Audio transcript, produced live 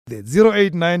there.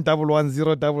 089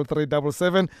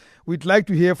 We'd like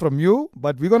to hear from you,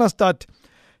 but we're going to start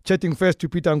chatting first to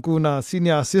Peter Nkhuna,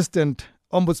 Senior Assistant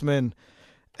Ombudsman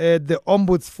at the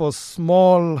Ombuds for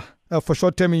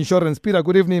short-term insurance. Peter,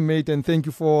 good evening, mate, and thank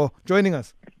you for joining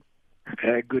us.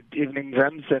 Good evening,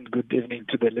 Rams, and good evening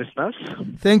to the listeners.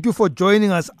 Thank you for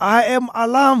joining us. I am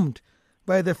alarmed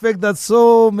by the fact that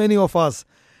so many of us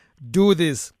do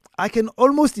this. I can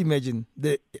almost imagine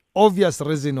the obvious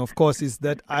reason, of course, is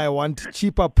that I want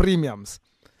cheaper premiums.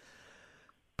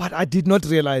 But I did not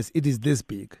realize it is this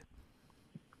big.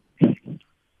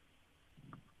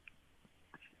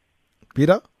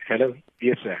 Peter? Hello.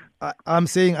 Yes, sir. I'm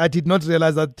saying I did not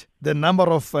realize that the number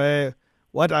of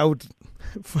what I would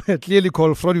clearly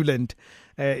call fraudulent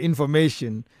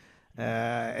information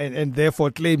and therefore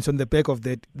claims on the back of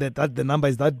that the number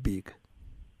is that big.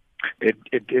 It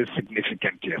is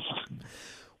significant, yes.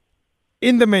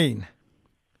 In the main,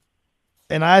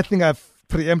 and I think I've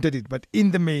preempted it, but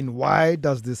in the main, why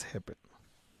does this happen?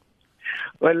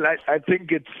 Well, I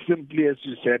think it's simply, as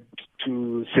you said,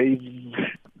 to save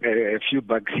a few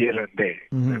bucks here and there,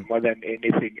 more than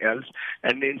anything else.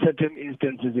 And in certain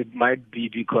instances, it might be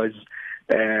because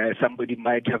somebody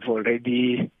might have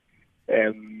already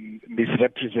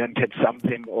misrepresented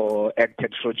something or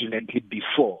acted fraudulently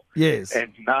before. Yes.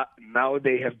 And now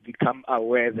they have become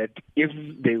aware that if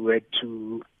they were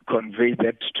to convey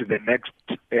that to the next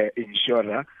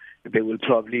insurer, they will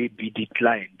probably be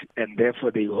declined. And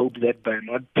therefore, they hope that by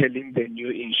not telling the new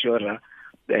insurer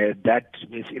that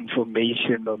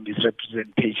misinformation or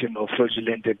misrepresentation or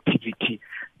fraudulent activity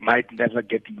might never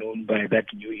get known by that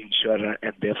new insurer,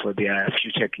 and therefore their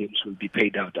future claims will be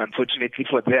paid out. Unfortunately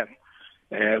for them,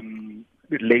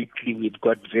 lately we've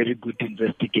got very good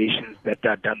investigations that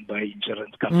are done by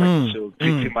insurance companies. So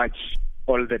pretty much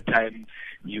all the time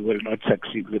you will not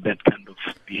succeed with that kind of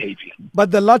behavior.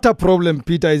 But the latter problem,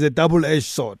 Peter, is a double-edged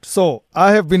sword. So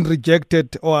I have been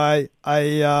rejected, or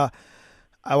I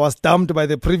was dumped by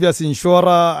the previous insurer.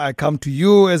 I come to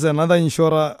you as another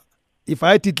insurer. If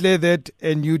I declare that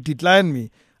and you decline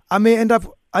me, I may end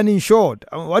up uninsured.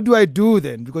 What do I do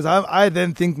then? Because I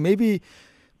then think maybe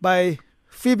by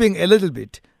fibbing a little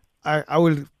bit, I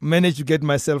will manage to get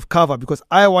myself covered, because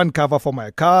I want cover for my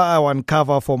car, I want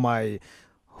cover for my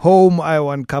home, I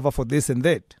want cover for this and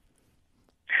that.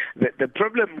 The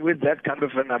problem with that kind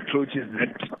of an approach is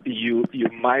that you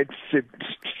might sit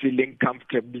feeling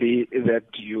comfortably that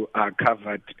you are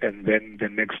covered, and then the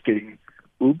next thing,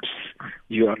 oops,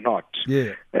 you are not.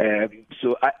 Yeah.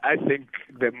 So I think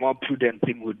the more prudent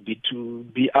thing would be to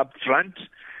be upfront.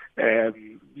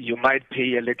 You might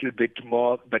pay a little bit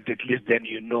more, but at least then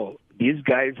you know, these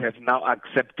guys have now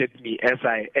accepted me as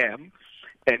I am.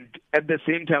 And at the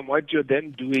same time, what you're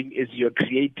then doing is you're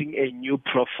creating a new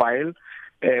profile,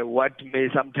 what may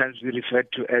sometimes be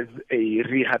referred to as a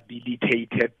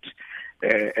rehabilitated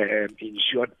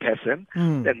insured person.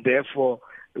 And therefore,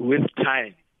 with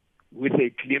time, with a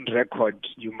clean record,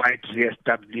 you might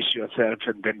reestablish yourself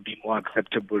and then be more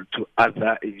acceptable to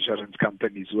other insurance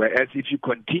companies. Whereas if you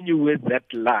continue with that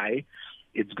lie,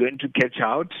 it's going to catch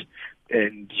out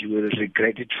and you will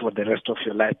regret it for the rest of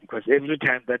your life, because every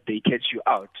time that they catch you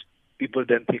out, people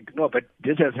then think, no, but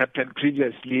this has happened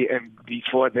previously and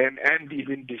before then and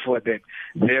even before then.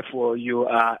 Therefore, you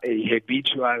are a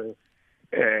habitual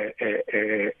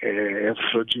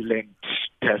fraudulent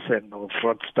person or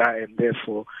fraudster, and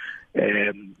therefore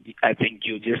I think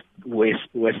you're just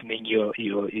worsening your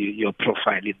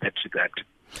profile in that regard.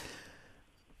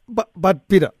 But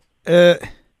Peter,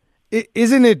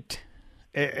 isn't it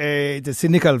the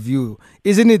cynical view?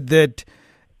 Isn't it that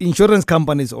insurance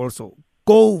companies also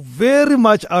go very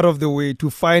much out of the way to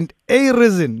find a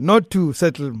reason not to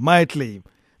settle my claim,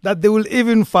 that they will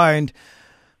even find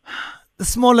the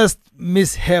smallest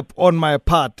mishap on my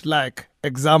part? Like,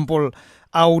 example,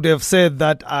 I would have said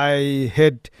that I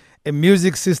had a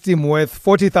music system worth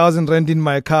 40,000 rand in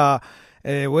my car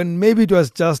when maybe it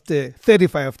was just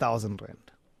 35,000 rand.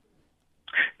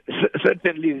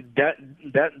 Certainly,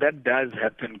 that does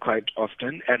happen quite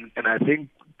often, and I think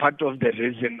part of the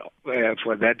reason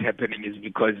for that happening is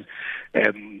because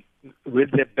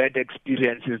with the bad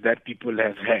experiences that people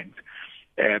have had,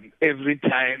 every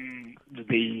time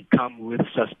they come with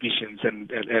suspicions,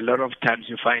 and a lot of times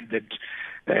you find that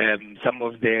some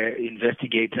of the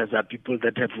investigators are people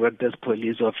that have worked as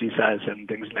police officers and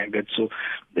things like that. So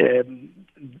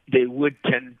they would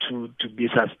tend to be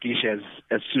suspicious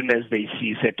as soon as they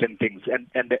see certain things.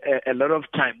 And a lot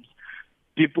of times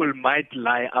people might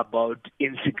lie about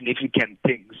insignificant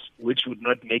things which would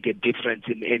not make a difference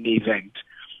in any event.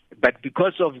 But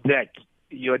because of that,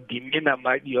 your demeanor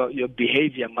your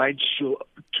behavior might show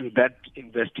to that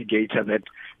investigator that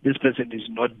this person is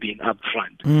not being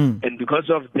upfront. And because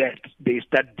of that, they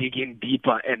start digging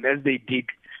deeper. And as they dig,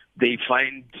 they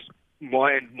find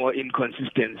more and more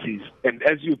inconsistencies. And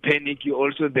as you panic, you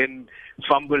also then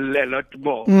fumble a lot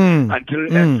more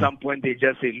until at some point they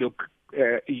just say, look,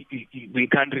 we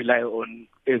can't rely on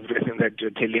everything that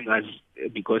you're telling us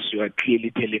because you are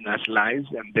clearly telling us lies,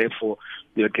 and therefore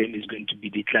your claim is going to be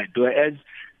declined. Whereas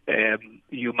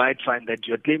you might find that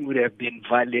your claim would have been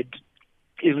valid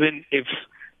even if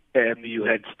you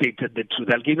had stated the truth.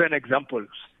 I'll give you an example.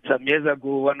 Some years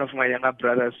ago, one of my younger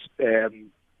brothers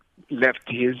left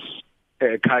his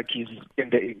car keys in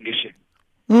the ignition.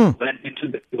 Went into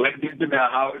the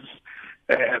house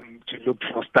to look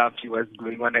for stuff. He was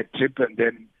going on a trip, and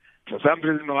then for some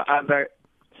reason or other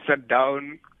sat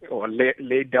down or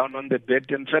lay down on the bed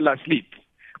and fell asleep.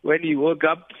 When he woke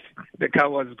up, the car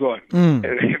was gone.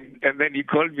 And then he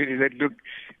called me and he said, look,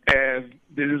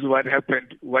 this is what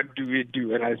happened. What do we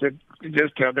do? And I said,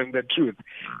 just tell them the truth.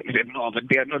 He said, no, but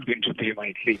they are not going to pay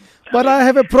my claim. But I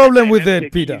have a problem with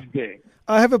that, Peter.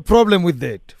 I have a problem with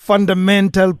that,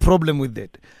 fundamental problem with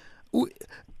that.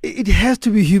 It has to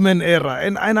be human error.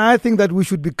 And I think that we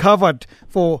should be covered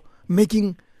for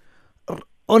making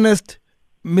honest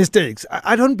mistakes.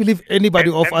 I don't believe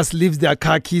anybody of us leaves their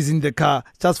car keys in the car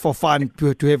just for fun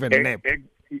to have a nap.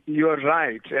 You're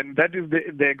right. And that is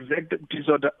the exact piece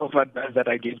of advice that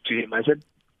I gave to him. I said,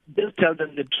 just tell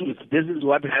them the truth. This is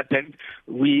what happened.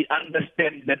 We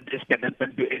understand that this can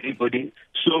happen to anybody.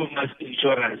 So must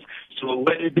insurance. So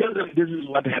when you tell them this is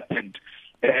what happened,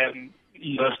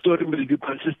 your story will be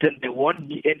consistent. There won't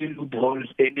be any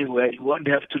loopholes anywhere. You won't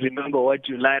have to remember what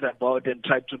you lied about and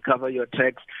try to cover your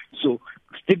tracks. So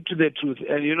stick to the truth.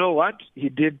 And you know what? He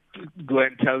did go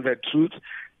and tell the truth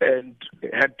and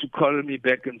had to call me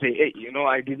back and say, hey,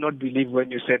 I did not believe when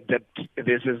you said that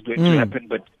this is going to happen,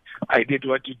 but I did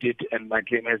what you did and my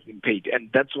claim has been paid.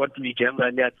 And that's what we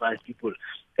generally advise people.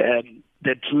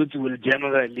 The truth will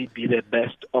generally be the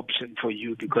best option for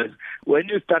you, because when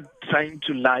you start trying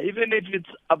to lie, even if it's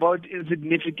about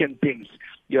insignificant things,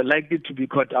 you're likely to be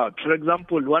caught out. For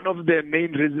example, one of the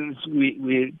main reasons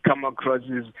we come across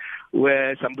is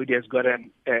where somebody has got a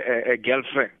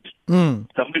girlfriend.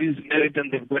 Somebody is married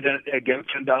and they've got a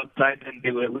girlfriend outside and they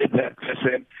were with that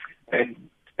person, and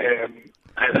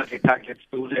either the car gets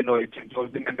stolen or it's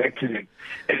involved in an accident.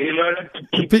 And in order to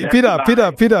keep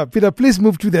Peter, please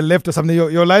move to the left or something.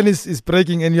 Your line is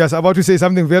breaking and you're about to say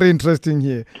something very interesting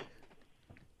here.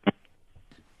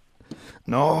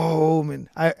 No, man.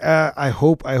 I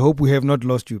hope we have not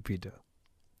lost you, Peter.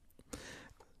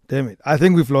 Damn it. I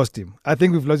think we've lost him. But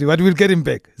we'll get him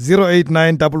back.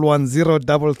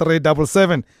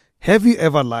 089-110-3377. Have you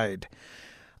ever lied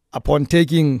upon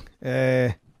taking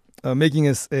making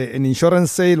an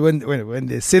insurance sale when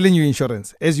they're selling you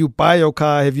insurance? As you buy your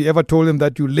car, have you ever told them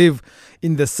that you live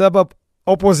in the suburb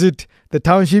opposite the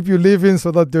township you live in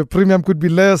so that the premium could be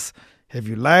less? Have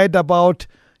you lied about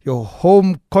your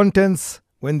home contents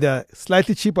when they're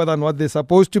slightly cheaper than what they're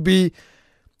supposed to be?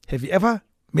 Have you ever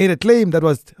made a claim that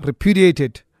was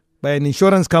repudiated by an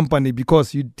insurance company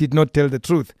because you did not tell the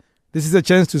truth? This is a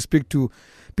chance to speak to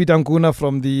Peter Nkhuna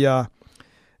from the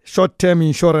Short-Term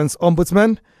Insurance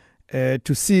Ombudsman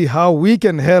to see how we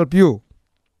can help you.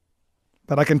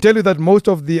 But I can tell you that most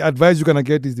of the advice you're going to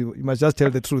get is you must just tell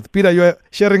the truth. Peter, you are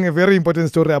sharing a very important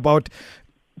story about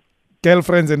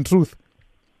girlfriends and truth.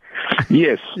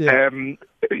 Yes. Yeah.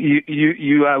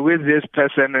 You are with this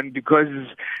person, and because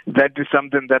that is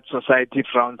something that society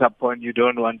frowns upon, you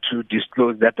don't want to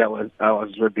disclose that I was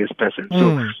with this person.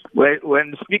 So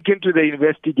when speaking to the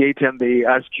investigator and they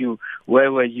ask you,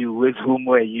 where were you, with whom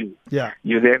were you? Yeah.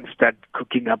 You then start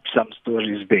cooking up some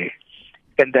stories there.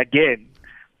 And again,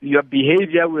 your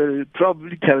behavior will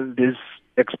probably tell this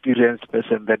experienced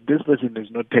person that this person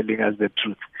is not telling us the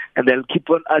truth. And they'll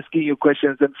keep on asking you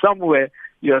questions, and somewhere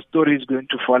your story is going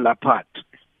to fall apart.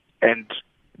 And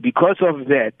because of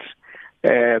that,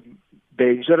 the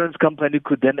insurance company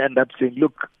could then end up saying,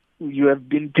 look, you have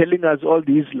been telling us all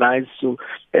these lies.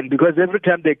 And because every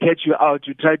time they catch you out,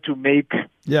 you try to make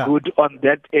good on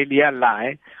that earlier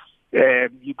lie,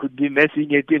 you could be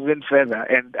messing it even further.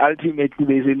 And ultimately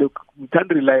they say, look, we can't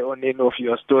rely on any of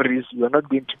your stories. We're not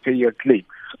going to pay your claim.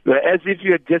 As if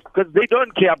you're just, because they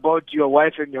don't care about your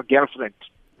wife and your girlfriend.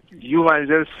 You must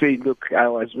just say, look, I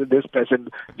was with this person.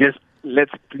 Just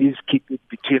let's please keep it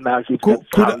between us if that's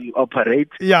how you operate.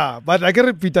 Yeah, but I can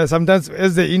repeat that sometimes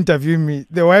as they interview me,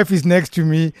 the wife is next to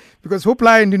me because who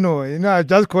blind, I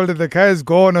just called it, the car is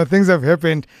gone or things have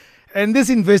happened. And this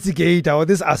investigator or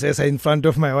this assessor in front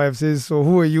of my wife says, so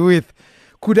who are you with?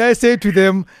 could I say to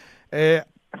them,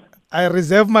 I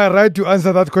reserve my right to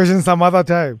answer that question some other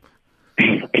time?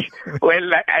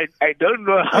 Well, I don't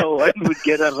know how one would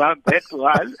get around that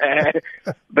one,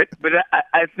 but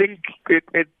I think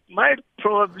it might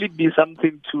probably be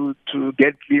something to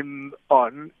get in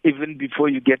on even before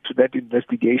you get to that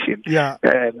investigation. Yeah.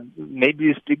 Maybe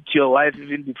you speak to your wife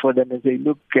even before then and say,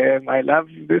 look, my love,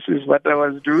 this is what I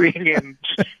was doing, and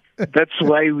that's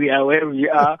why we are where we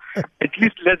are. At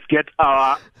least let's get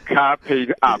our car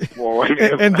paid up.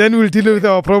 And then we'll deal with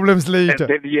our problems later.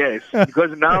 And then, yes,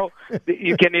 because now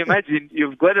you can imagine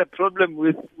you've got a problem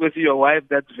with your wife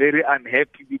that's very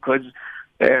unhappy because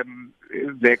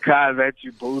the car that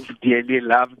you both dearly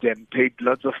loved and paid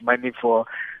lots of money for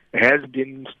has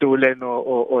been stolen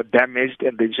or damaged,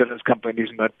 and the insurance company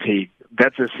is not paying.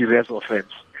 That's a serious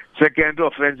offense. Second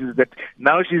offense is that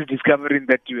now she's discovering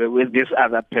that you are with this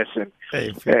other person.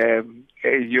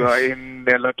 You are in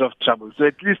a lot of trouble. So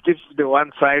at least if the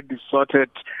one side is sorted,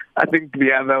 I think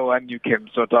the other one you can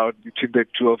sort out between the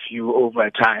two of you over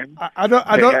time. I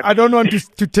don't want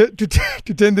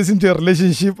to turn this into a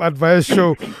relationship advice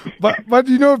show, but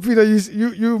you know, Peter,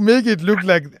 you make it look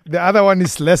like the other one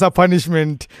is lesser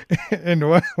punishment and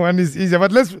one is easier.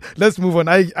 But let's move on.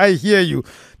 I hear you.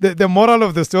 The moral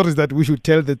of the story is that we should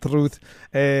tell the truth.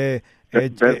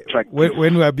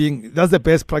 When we are that's the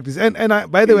best practice. And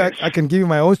by the way, I can give you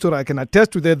my own story. I can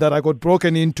attest to that I got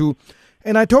broken into,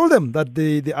 and I told them that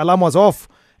the alarm was off,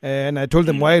 and I told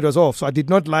them why it was off. So I did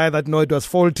not lie that no, it was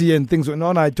faulty and things went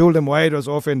on. I told them why it was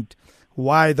off and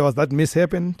why there was that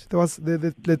mishap, and there was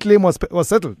the claim was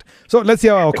settled. So let's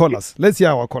hear our callers.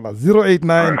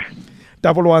 089 110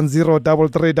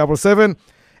 3377.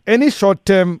 Any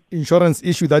short-term insurance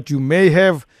issue that you may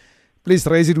have, please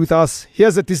raise it with us.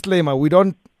 Here's a disclaimer. We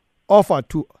don't offer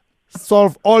to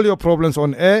solve all your problems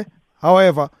on air.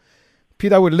 However,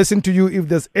 Peter will listen to you. If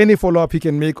there's any follow-up he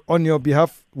can make on your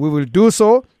behalf, we will do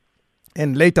so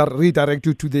and later redirect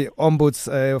you to the ombuds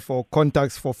for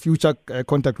contacts, for future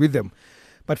contact with them.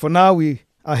 But for now, we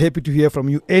are happy to hear from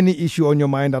you any issue on your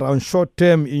mind around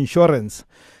short-term insurance.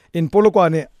 In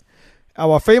Polokwane,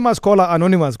 our famous caller,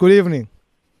 Anonymous. Good evening.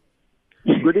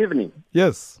 Good evening.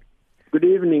 Yes. Good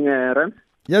evening, Ram.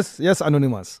 Yes,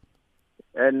 Anonymous.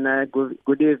 And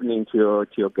good evening to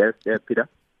your guest, Peter.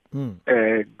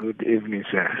 Good evening,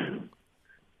 sir.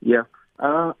 Yeah.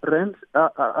 Rams,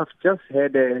 I've just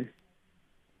had a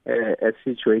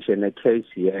situation, a case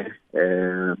here.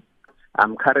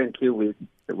 I'm currently with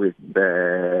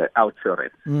the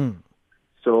outsurance.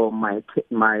 So my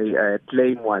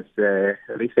claim was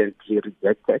recently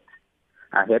rejected.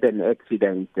 I had an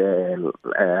accident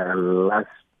last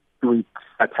week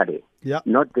Saturday. Yeah.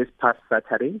 Not this past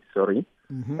Saturday, sorry.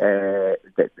 I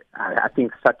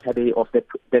think Saturday of the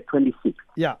 26th.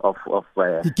 Yeah. Of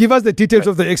give us the details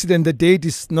of the accident. The date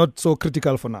is not so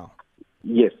critical for now.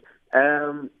 Yes.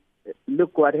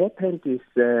 Look, what happened is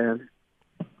you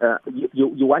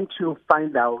want to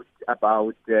find out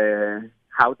about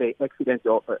how the accident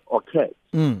occurred.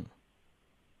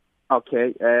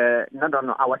 Okay.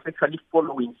 No. I was actually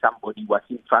following somebody who was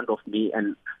in front of me,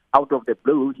 and out of the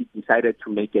blue, he decided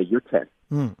to make a U-turn.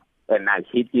 And I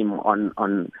hit him on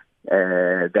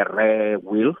the rear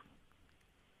wheel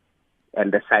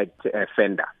and the side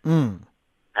fender.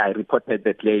 I reported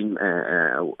the claim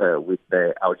with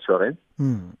the outsurance.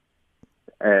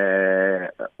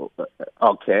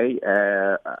 Okay.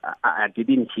 I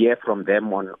didn't hear from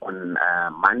them on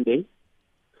Monday.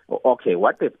 Okay,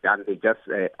 what they've done, they just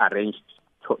arranged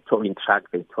towing truck.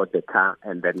 They towed the car,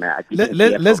 and then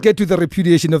let's get to the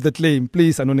repudiation of the claim,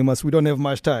 please, Anonymous. We don't have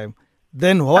much time.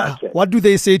 Then what do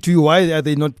they say to you? Why are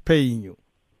they not paying you?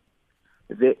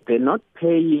 They're not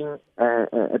paying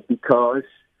because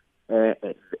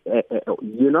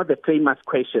you know the famous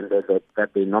question that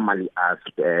they normally ask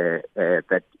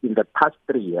that in the past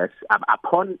 3 years,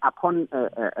 upon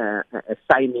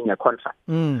signing a contract,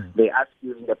 they ask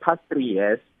you in the past 3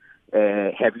 years,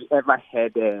 have you ever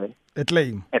had a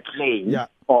claim? Yeah.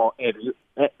 Or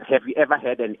have you ever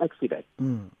had an accident?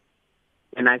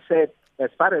 And I said, as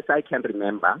far as I can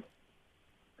remember,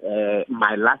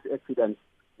 my last accident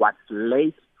was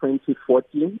late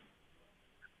 2014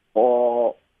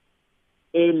 or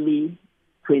early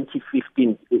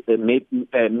 2015,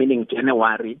 meaning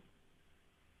January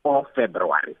or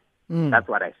February. That's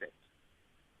what I said.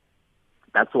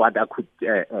 That's what I could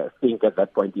think at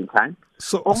that point in time.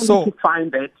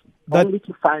 Only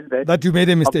to find that you made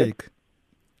a mistake. Okay,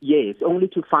 yes, only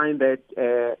to find that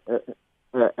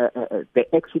the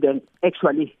accident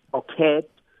actually occurred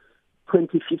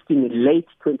 2015, late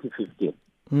 2015.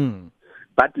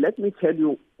 But let me tell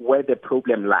you where the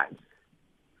problem lies.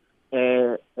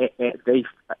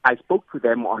 I spoke to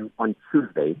them on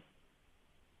Tuesday.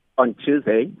 And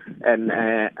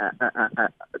I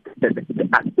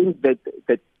think that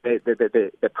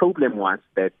the problem was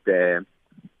that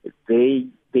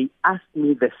they asked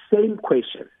me the same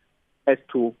question as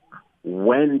to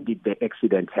when did the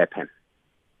accident happen.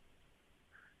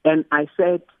 And I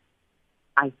said,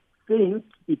 I think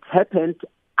it happened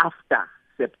after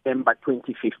September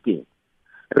 2015.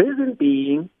 Reason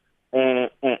being,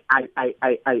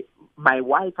 my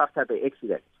wife after the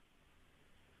accident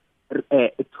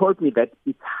told me that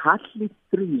it's hardly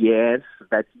 3 years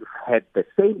that you've had the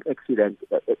same accident.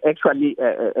 Actually,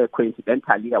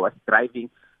 coincidentally, I was driving.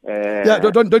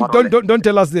 Don't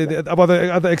tell us about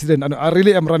the other accident. I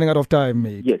really am running out of time,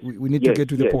 mate. Yes, we need to get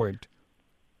to the point.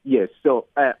 Yes. So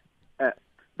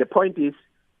the point is,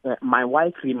 my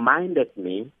wife reminded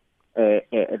me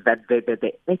that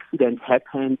the accident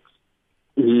happened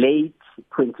late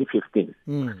 2015.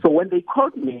 So when they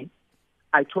called me,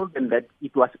 I told them that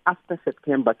it was after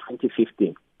September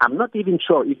 2015. I'm not even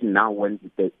sure even now when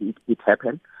it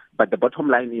happened, but the bottom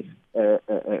line is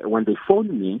when they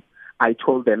phoned me, I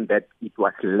told them that it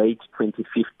was late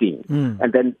 2015.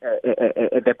 And then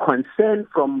the concern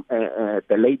from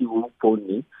the lady who phoned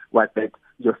me was that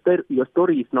your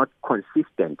story is not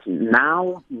consistent.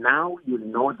 Now you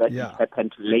know that it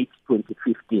happened late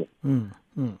 2015.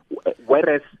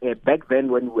 Whereas back then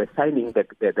when we were signing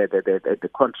the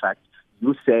contract,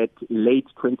 you said late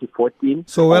 2014.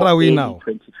 So where are we now?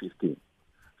 2015.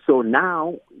 So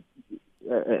now,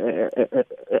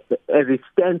 as it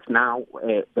stands now,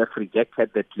 they've rejected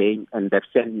the claim and they've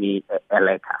sent me a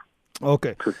letter.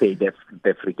 Okay. To say they've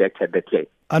rejected the claim.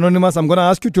 Anonymous, I'm going to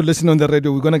ask you to listen on the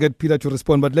radio. We're going to get Peter to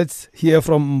respond, but let's hear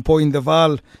from Mpo in the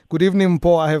Val. Good evening,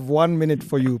 Mpo. I have 1 minute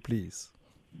for you, please.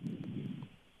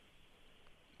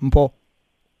 Mpo.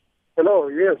 Hello,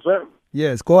 yes, sir.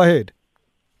 Yes, go ahead.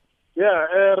 Yeah,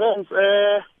 Rams,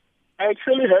 I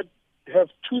actually have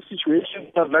two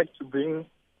situations I'd like to bring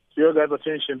to your guys'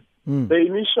 attention. The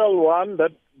initial one,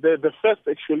 that the first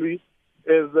actually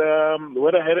is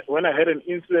when I had an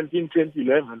incident in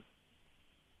 2011.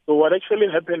 So what actually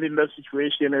happened in that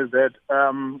situation is that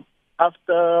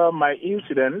after my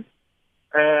incident,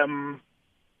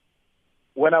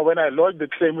 when I lodged the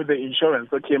claim with the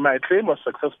insurance, okay, my claim was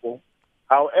successful.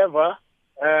 However,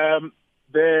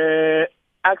 the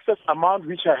excess amount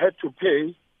which I had to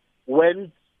pay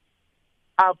went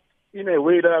up in a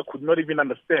way that I could not even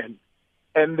understand.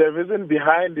 And the reason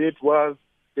behind it was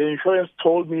the insurance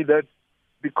told me that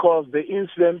because the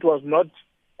incident was not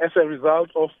as a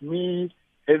result of me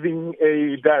having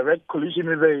a direct collision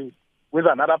with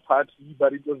another party,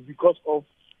 but it was because of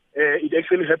it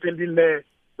actually happened in a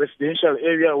residential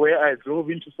area where I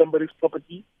drove into somebody's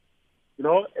property,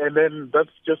 and then that's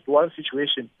just one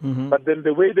situation. But then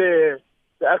the way the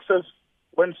access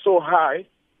went so high,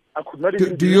 I could not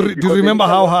even... Do you remember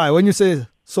how high? When you say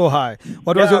so high,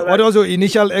 what was your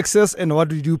initial excess and what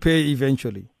did you pay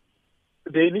eventually?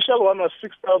 The initial one was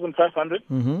 6,500.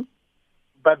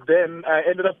 But then I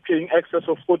ended up paying excess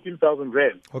of 14,000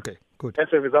 rand. Okay, good. As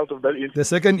a result of that incident. The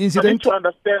second incident? I need to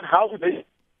understand how they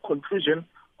conclusion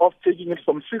of taking it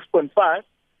from 6.5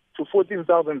 to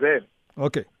 14,000 rand.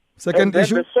 Okay. Second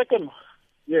issue? The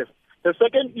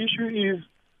second issue is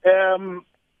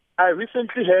I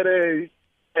recently had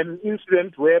an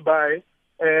incident whereby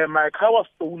my car was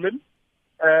stolen,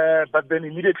 but then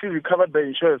immediately recovered by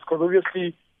insurance. Because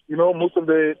obviously, most of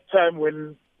the time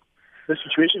when the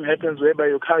situation happens whereby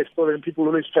your car is stolen, people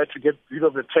always try to get rid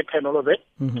of the tracker and all of that.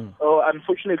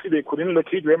 Unfortunately, they couldn't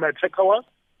locate where my tracker was,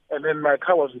 and then my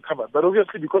car was recovered. But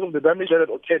obviously, because of the damage that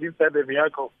occurred inside the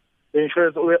vehicle, the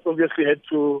insurance obviously had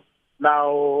to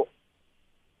now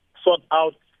sort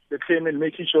out the claim and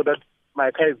making sure that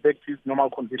my car is back to its normal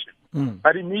condition.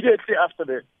 But immediately after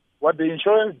that, what the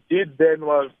insurance did then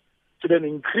was to then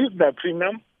increase my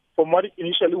premium from what it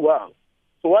initially was.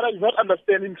 So what I do not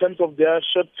understand in terms of their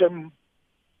short-term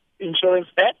insurance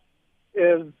act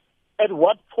is at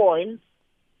what point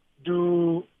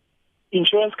do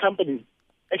insurance companies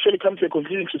actually come to a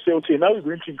conclusion to say, okay, now we're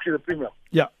going to increase the premium.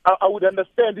 Yeah. I would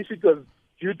understand if it was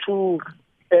due to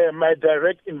my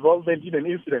direct involvement in an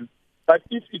incident. But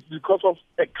if it's because of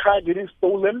a car getting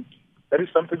stolen, that is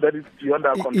something that is beyond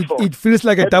our control. It feels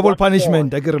like a double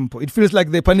punishment, Agirimpo. It feels like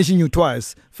they're punishing you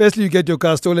twice. Firstly, you get your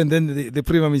car stolen, then the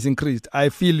premium is increased. I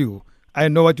feel you. I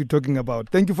know what you're talking about.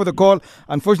 Thank you for the call.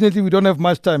 Unfortunately, we don't have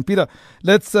much time. Peter,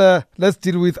 let's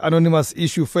deal with Anonymous'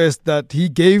 issue first that he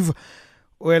gave.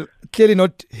 Well, clearly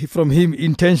not from him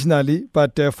intentionally,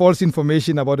 but false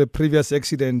information about a previous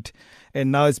accident,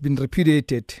 and now it's been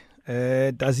repudiated.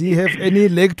 Does he have any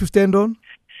leg to stand on?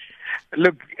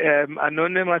 Look,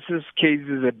 Anonymous's case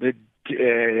is a bit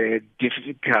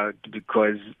difficult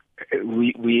because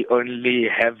we only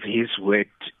have his word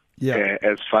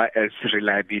as far as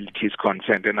reliability is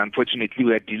concerned. And unfortunately,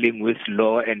 we are dealing with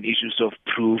law and issues of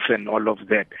proof and all of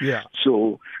that. Yeah.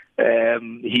 So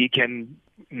he can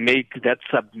make that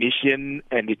submission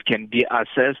and it can be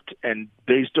assessed, and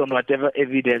based on whatever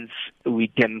evidence we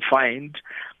can find,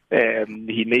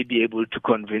 he may be able to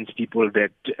convince people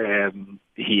that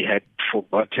he had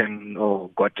forgotten or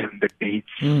gotten the dates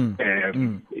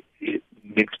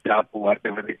mixed up, or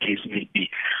whatever the case may be.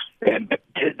 But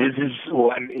this is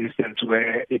one instance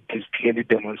where it is clearly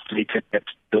demonstrated that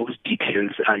those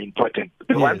details are important.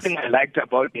 The one thing I liked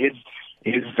about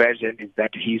his version is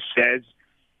that he says,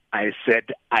 I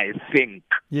said, I think.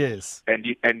 Yes.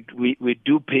 And we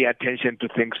do pay attention to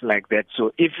things like that.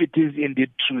 So if it is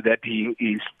indeed true that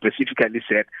he specifically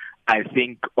said, I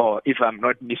think, or if I'm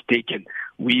not mistaken,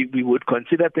 we would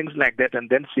consider things like that and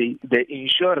then say the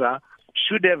insurer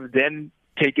should have then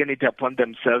taken it upon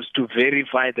themselves to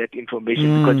verify that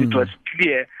information, because it was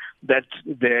clear that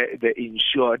the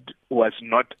insured was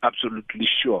not absolutely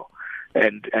sure.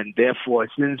 And therefore,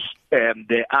 since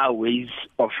there are ways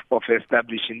of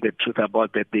establishing the truth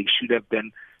about that, they should have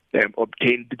then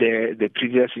obtained the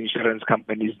previous insurance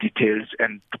company's details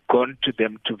and gone to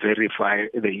them to verify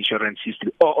the insurance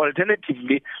history. Or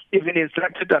alternatively, even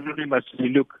instructed anonymously,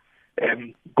 look,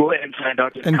 go and find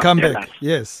out and come back.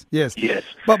 Yes.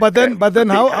 But then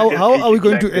how are we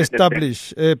going to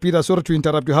establish, Peter, sorry to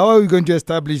interrupt you, how are we going to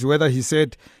establish whether he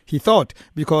said he thought?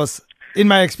 Because in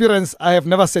my experience, I have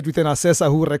never sat with an assessor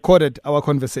who recorded our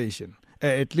conversation,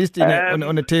 at least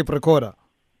on a tape recorder.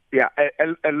 Yeah,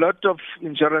 a lot of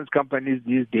insurance companies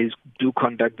these days do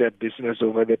conduct their business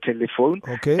over the telephone.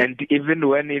 Okay. And even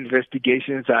when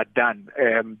investigations are done,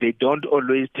 they don't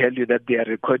always tell you that they are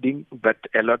recording, but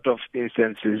a lot of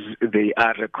instances they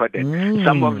are recorded.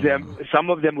 Some of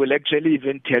them will actually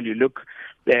even tell you, look,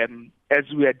 as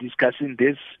we are discussing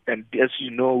this, and as you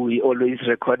know, we always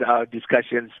record our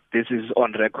discussions. This is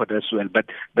on record as well, but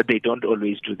they don't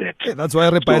always do that. Yeah, that's why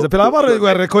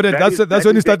we're recorded. That's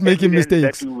when you start making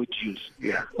mistakes. That we would use.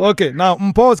 Yeah. Okay. Now,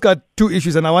 Mpo's got two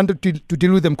issues, and I wanted to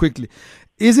deal with them quickly.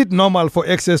 Is it normal for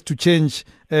excess to change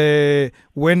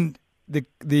when the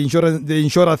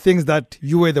insurer thinks that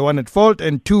you were the one at fault?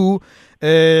 And two,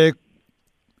 is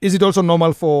it also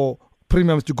normal for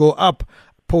premiums to go up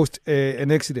post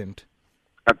an accident?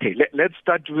 Okay, let's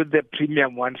start with the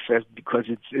premium one first, because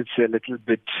it's a little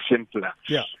bit simpler.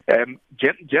 Yeah.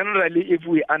 Generally, if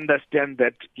we understand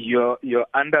that your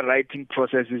underwriting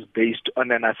process is based on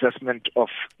an assessment of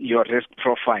your risk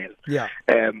profile,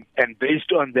 and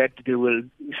based on that, they will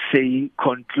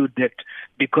conclude that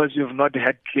because you've not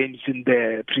had claims in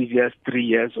the previous 3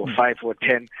 years or 5 or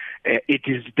 10, it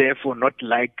is therefore not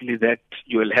likely that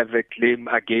you will have a claim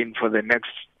again for the next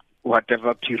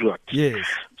whatever period. Yes.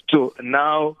 So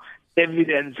now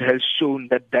evidence has shown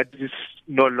that is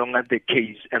no longer the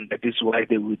case, and that is why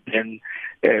they would then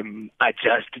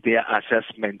adjust their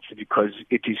assessments, because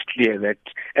it is clear that.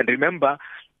 And remember,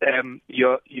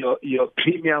 your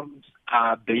premiums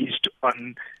are based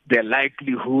on the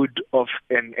likelihood of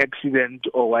an accident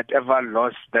or whatever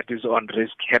loss that is on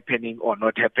risk happening or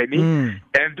not happening,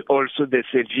 and also the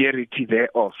severity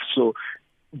thereof. So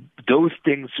those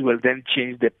things will then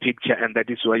change the picture, and that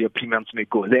is where your premiums may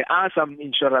go. There are some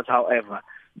insurers, however,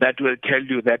 that will tell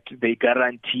you that they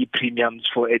guarantee premiums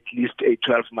for at least a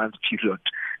 12-month period.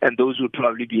 And those will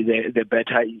probably be the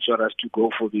better insurers to go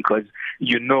for, because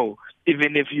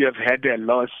even if you have had a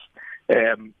loss,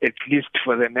 at least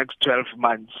for the next 12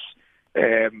 months,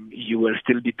 you will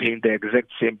still be paying the exact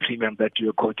same premium that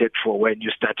you quoted for when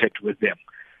you started with them.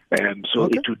 So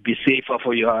it would be safer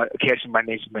for your cash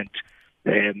management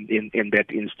in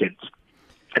that instance.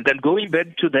 And then going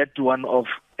back to that one of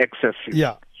excesses.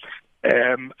 Yeah.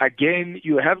 Again,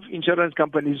 you have insurance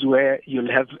companies where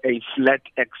you'll have a flat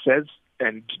excess,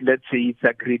 and let's say it's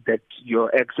agreed that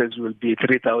your excess will be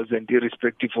 3,000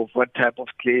 irrespective of what type of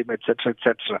claim, etc.,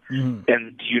 etc.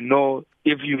 And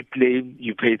if you claim,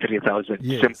 you pay 3,000.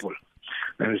 Yes. Simple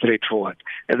and straightforward.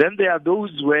 And then there are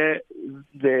those where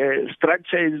the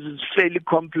structure is fairly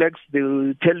complex. They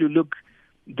will tell you, look,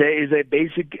 there is a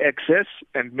basic excess,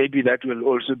 and maybe that will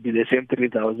also be the same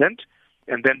 3,000.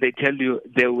 And then they tell you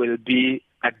there will be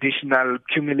additional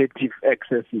cumulative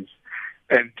excesses,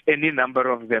 and any number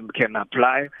of them can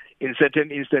apply. In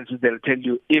certain instances, they'll tell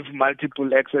you if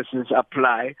multiple excesses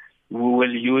apply, we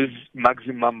will use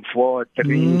maximum 4,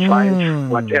 3,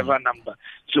 5, whatever number.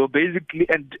 So basically,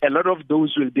 and a lot of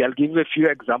those will be, I'll give you a few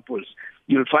examples.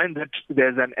 You'll find that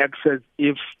there's an excess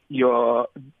if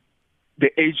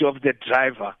the age of the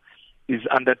driver is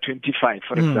under 25,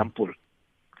 for example,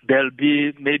 there'll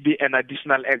be maybe an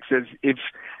additional excess if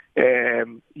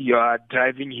your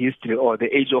driving history or the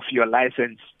age of your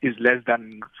license is less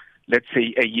than, let's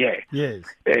say, a year. Yes.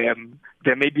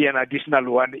 There may be an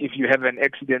additional one if you have an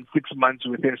accident 6 months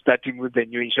within starting with the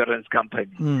new insurance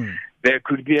company. There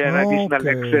could be an additional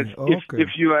excess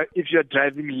if you're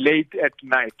driving late at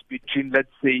night between,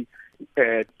 let's say,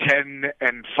 10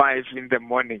 and 5 in the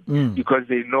morning, because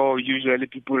they know usually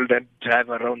people that drive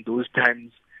around those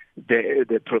times,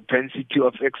 the propensity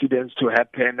of accidents to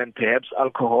happen, and perhaps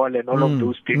alcohol and all of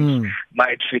those things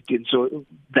might fit in. So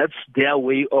that's their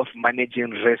way of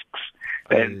managing risks.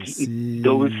 And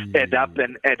those add up,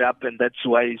 and that's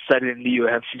why suddenly you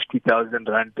have 50,000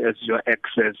 rand as your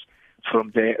excess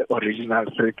from the original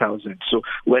 3,000. So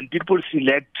when people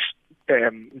select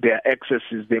their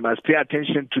excesses, they must pay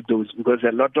attention to those, because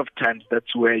a lot of times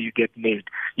that's where you get nailed.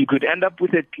 You could end up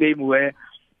with a claim where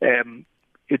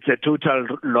it's a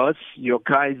total loss. Your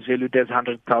car is valued as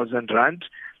 100,000 rand,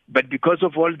 but because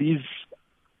of all these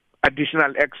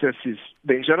additional excesses,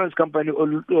 the insurance company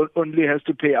only has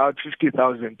to pay out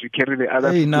 50,000 to carry the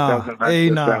other 50,000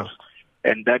 rand yourself.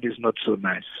 And that is not so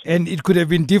nice. And it could have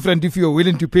been different if you were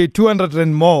willing to pay 200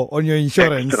 rand more on your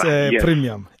insurance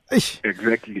premium.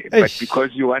 Exactly. But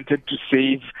because you wanted to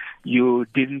save, you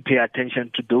didn't pay attention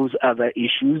to those other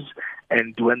issues.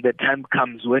 And when the time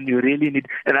comes when you really need...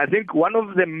 And I think one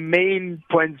of the main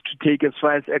points to take as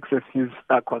far as excesses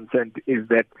are concerned is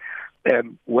that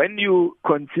when you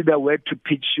consider where to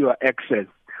pitch your excess,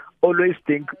 always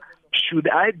think, should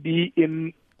I be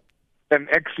in an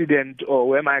accident or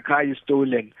where my car is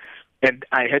stolen and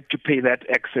I had to pay that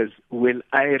excess, will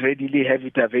I readily have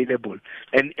it available?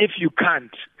 And if you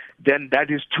can't, then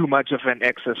that is too much of an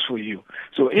excess for you.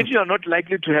 So if you're not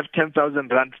likely to have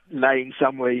 10,000 rand lying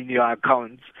somewhere in your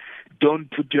accounts,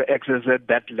 don't put your excess at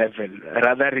that level.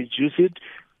 Rather reduce it,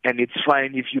 and it's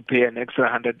fine if you pay an extra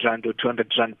 100 rand or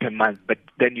 200 rand per month. But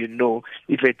then you know,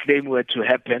 if a claim were to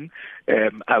happen,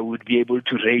 I would be able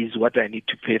to raise what I need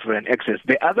to pay for an excess.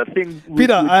 The other thing...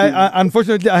 Peter,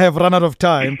 unfortunately, I have run out of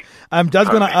time. I'm just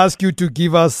going to ask you to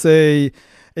give us a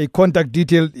contact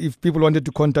detail if people wanted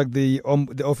to contact the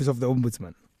Office of the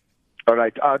Ombudsman. All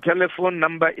right. Our telephone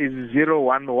number is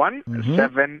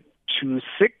 011-726...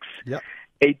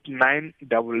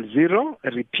 8900.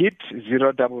 Repeat,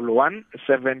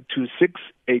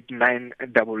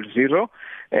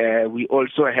 011-726-8900. We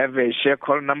also have a share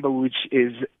call number which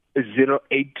is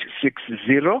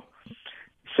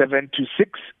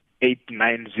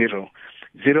 0860-726-890.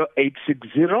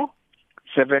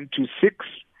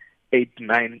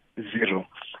 0860-726-890.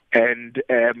 And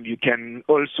you can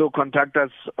also contact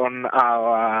us on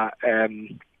our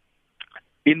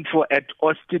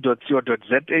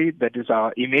info@osti.co.za. That is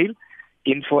our email,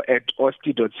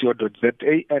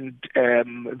 info@osti.co.za, and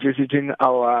visiting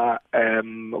our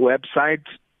website,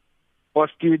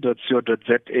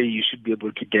 osti.co.za, you should be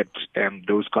able to get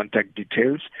those contact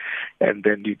details, and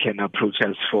then you can approach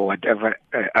us for whatever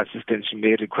assistance you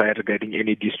may require regarding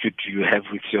any dispute you have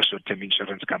with your short-term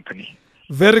insurance company.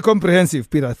 Very comprehensive,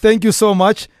 Peter. Thank you so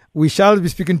much. We shall be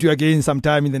speaking to you again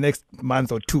sometime in the next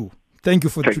month or two. Thank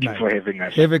you for tonight. Thank you for having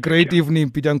us. Have a great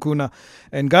evening, Peter Nkhuna.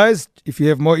 And guys, if you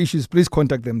have more issues, please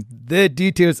contact them. Their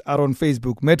details are on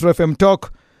Facebook. Metro FM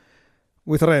Talk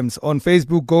with Rams. On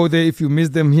Facebook, go there. If you miss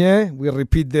them here, we'll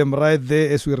repeat them right there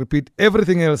as we repeat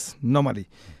everything else normally.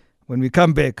 When we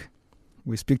come back,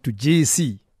 we speak to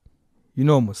GC. You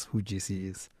know almost who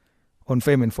GC is. On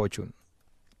Fame and Fortune.